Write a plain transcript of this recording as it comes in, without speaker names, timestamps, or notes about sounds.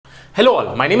Hello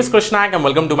all, my name is Krishnak and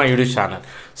welcome to my YouTube channel.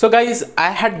 So guys, I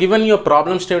had given you a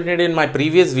problem statement in my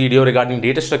previous video regarding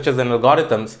data structures and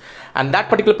algorithms, and that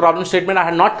particular problem statement I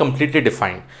had not completely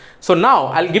defined. So now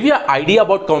I'll give you an idea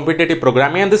about competitive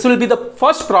programming, and this will be the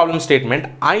first problem statement.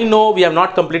 I know we have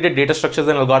not completed data structures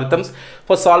and algorithms.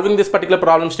 For solving this particular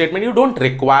problem statement, you don't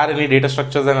require any data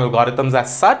structures and algorithms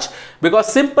as such,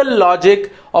 because simple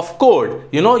logic of code,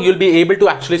 you'll be able to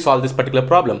actually solve this particular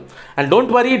problem. And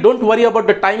don't worry about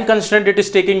the time constraint it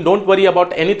is taking. Don't worry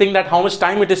about anything, that how much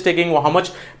time it is taking or how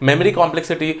much memory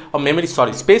complexity or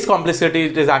space complexity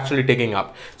it is actually taking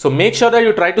up. So make sure that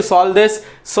you try to solve this,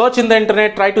 search in the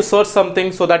internet, try to search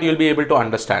something so that you'll be able to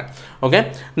understand.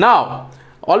 Okay, now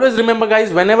always remember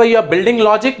guys, whenever you are building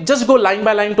logic, just go line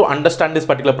by line to understand this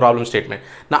particular problem statement.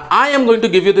 Now I am going to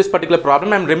give you this particular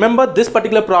problem, and remember this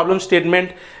particular problem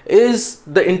statement is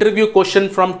the interview question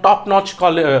from top-notch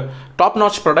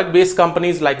product based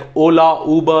companies like Ola,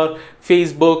 Uber,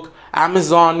 Facebook,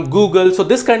 Amazon, Google. So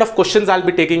this kind of questions I'll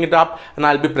be taking it up and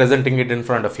I'll be presenting it in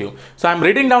front of you. So I'm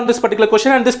reading down this particular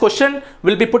question, and this question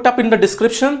will be put up in the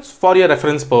description for your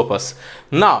reference purpose.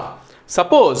 Now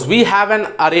suppose we have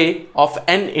an array of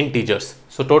n integers.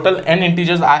 So total n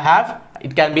integers I have,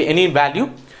 it can be any value,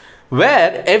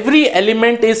 where every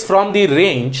element is from the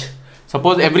range.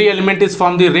 Suppose every element is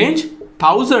from the range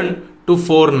 1000 to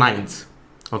 4 nines.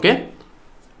 Okay,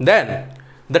 then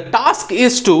the task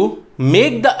is to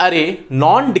make the array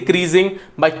non-decreasing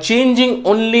by changing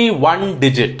only one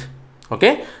digit.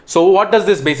 Okay, so what does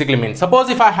this basically mean? Suppose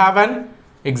if I have an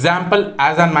example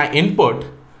as on my input,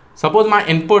 suppose my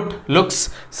input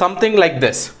looks something like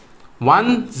this: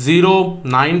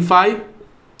 1095,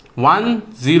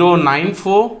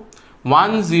 1094,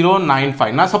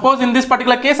 1095. Now suppose in this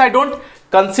particular case I don't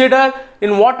consider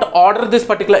in what order this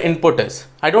particular input is.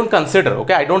 I don't consider,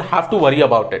 okay, I don't have to worry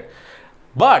about it.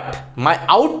 But my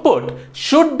output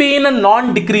should be in a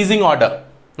non-decreasing order.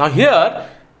 Now here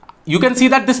you can see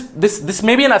that this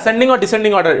may be an ascending or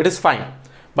descending order, it is fine.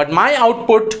 But my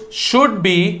output should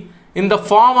be in the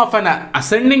form of an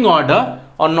ascending order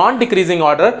or non-decreasing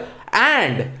order,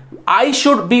 and I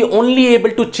should be only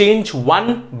able to change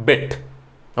one bit.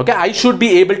 Okay, I should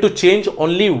be able to change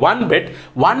only one bit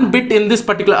in this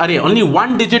particular array, only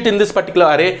one digit in this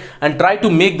particular array, and try to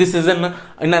make this is in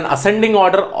an ascending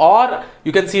order, or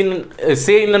you can see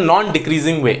say in a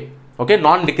non-decreasing way. Okay,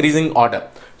 non-decreasing order.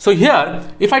 So here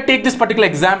if I take this particular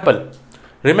example,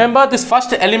 remember this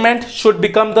first element should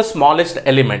become the smallest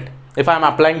element if I am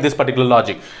applying this particular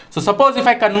logic. So suppose if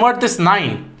I convert this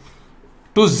 9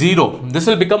 to 0, this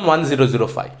will become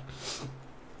 1005.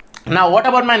 Now what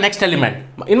about my next element?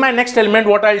 In my next element,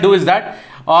 what I'll do is that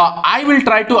I will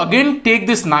try to again take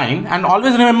this 9, and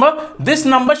always remember this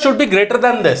number should be greater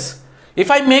than this.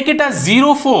 If I make it as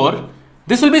 04,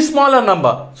 this will be smaller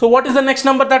number. So what is the next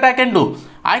number that I can do?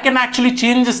 I can actually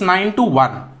change this 9 to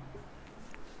 1.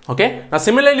 Okay, now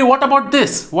similarly, what about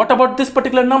this? What about this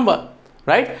particular number?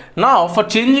 Right, now for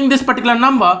changing this particular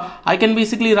number, I can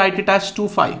basically write it as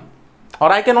 25,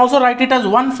 or I can also write it as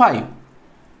 15.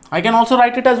 I can also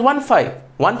write it as 15,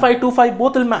 1525,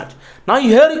 both will match. Now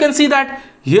here you can see that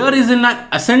here is in an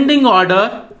ascending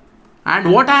order,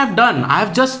 and what I have done, I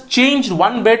have just changed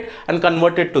one bit and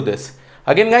converted to this.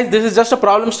 Again guys, this is just a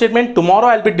problem statement. Tomorrow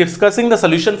I'll be discussing the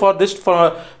solution for this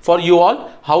for you all,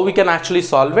 how we can actually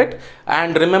solve it.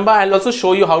 And remember, I'll also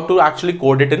show you how to actually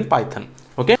code it in Python.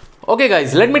 Okay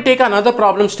guys, let me take another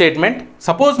problem statement.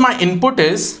 Suppose my input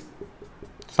is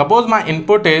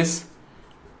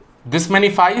this many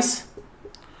 5s,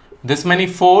 this many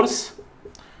 4s,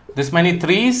 this many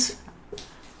 3s,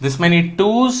 this many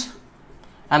 2s,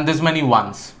 and this many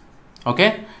 1s.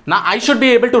 Okay, now I should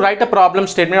be able to write a problem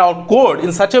statement or code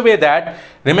in such a way that,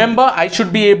 remember, I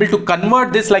should be able to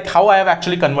convert this like how I have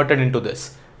actually converted into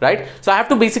this. Right, so I have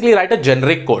to basically write a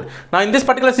generic code. Now in this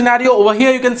particular scenario over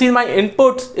here, you can see my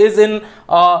inputs is in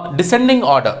descending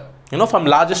order, from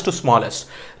largest to smallest.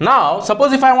 Now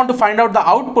suppose if I want to find out the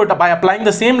output by applying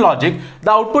the same logic,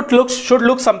 the output should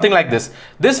look something like this.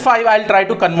 This 5 I'll try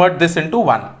to convert this into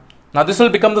 1. Now this will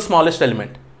become the smallest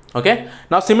element. Okay,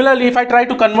 now similarly if I try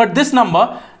to convert this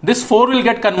number, this 4 will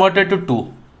get converted to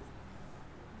 2.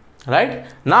 Right,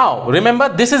 now remember,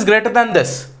 this is greater than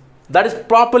this. That is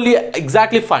properly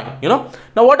exactly fine. Now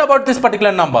what about this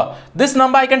particular number? This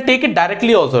number I can take it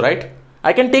directly also, right?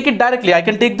 I can take it directly. I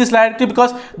can take this directly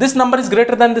because this number is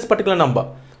greater than this particular number.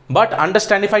 But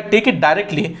understand, if I take it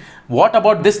directly, what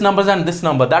about this numbers and this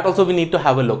number? That also we need to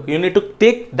have a look. You need to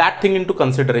take that thing into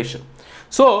consideration.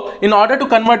 So in order to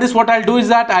convert this, what I'll do is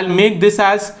that I'll make this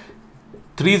as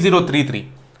 3033.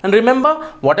 And remember,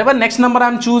 whatever next number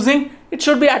I'm choosing, it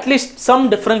should be at least some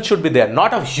difference should be there,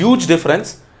 not a huge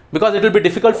difference, because it will be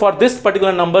difficult for this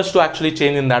particular numbers to actually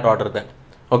change in that order then.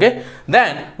 Okay,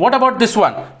 then what about this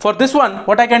one? For this one,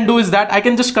 what I can do is that I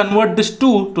can just convert this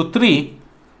 2 to 3,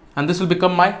 and this will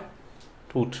become my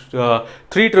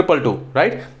 322,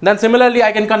 right? Then similarly,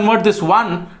 I can convert this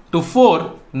 1 to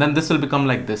 4, and then this will become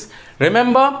like this.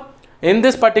 Remember, in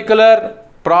this particular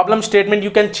problem statement,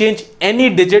 you can change any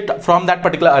digit from that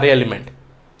particular array element.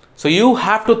 So you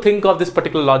have to think of this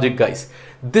particular logic, guys.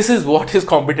 This is what is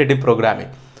competitive programming.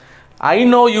 I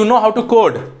know you know how to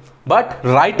code, but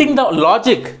writing the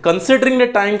logic, considering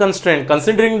the time constraint,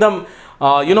 considering the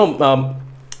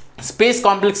space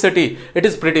complexity, it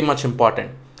is pretty much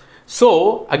important.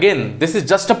 So again, this is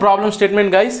just a problem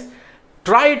statement, guys.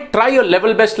 Try your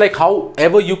level best, like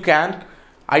however you can.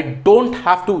 You don't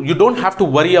have to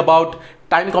worry about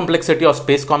time complexity or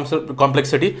space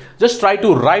complexity. Just try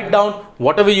to write down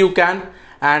whatever you can,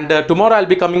 and tomorrow I'll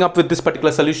be coming up with this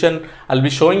particular solution. I'll be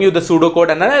showing you the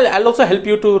pseudocode, and then I'll also help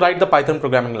you to write the Python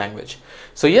programming language.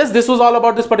 So yes, this was all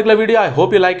about this particular video. I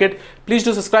hope you like it. Please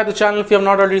do subscribe to the channel if you have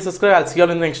not already subscribed. I'll see you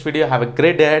all in the next video. Have a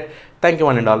great day ahead. Thank you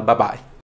one and all. Bye bye.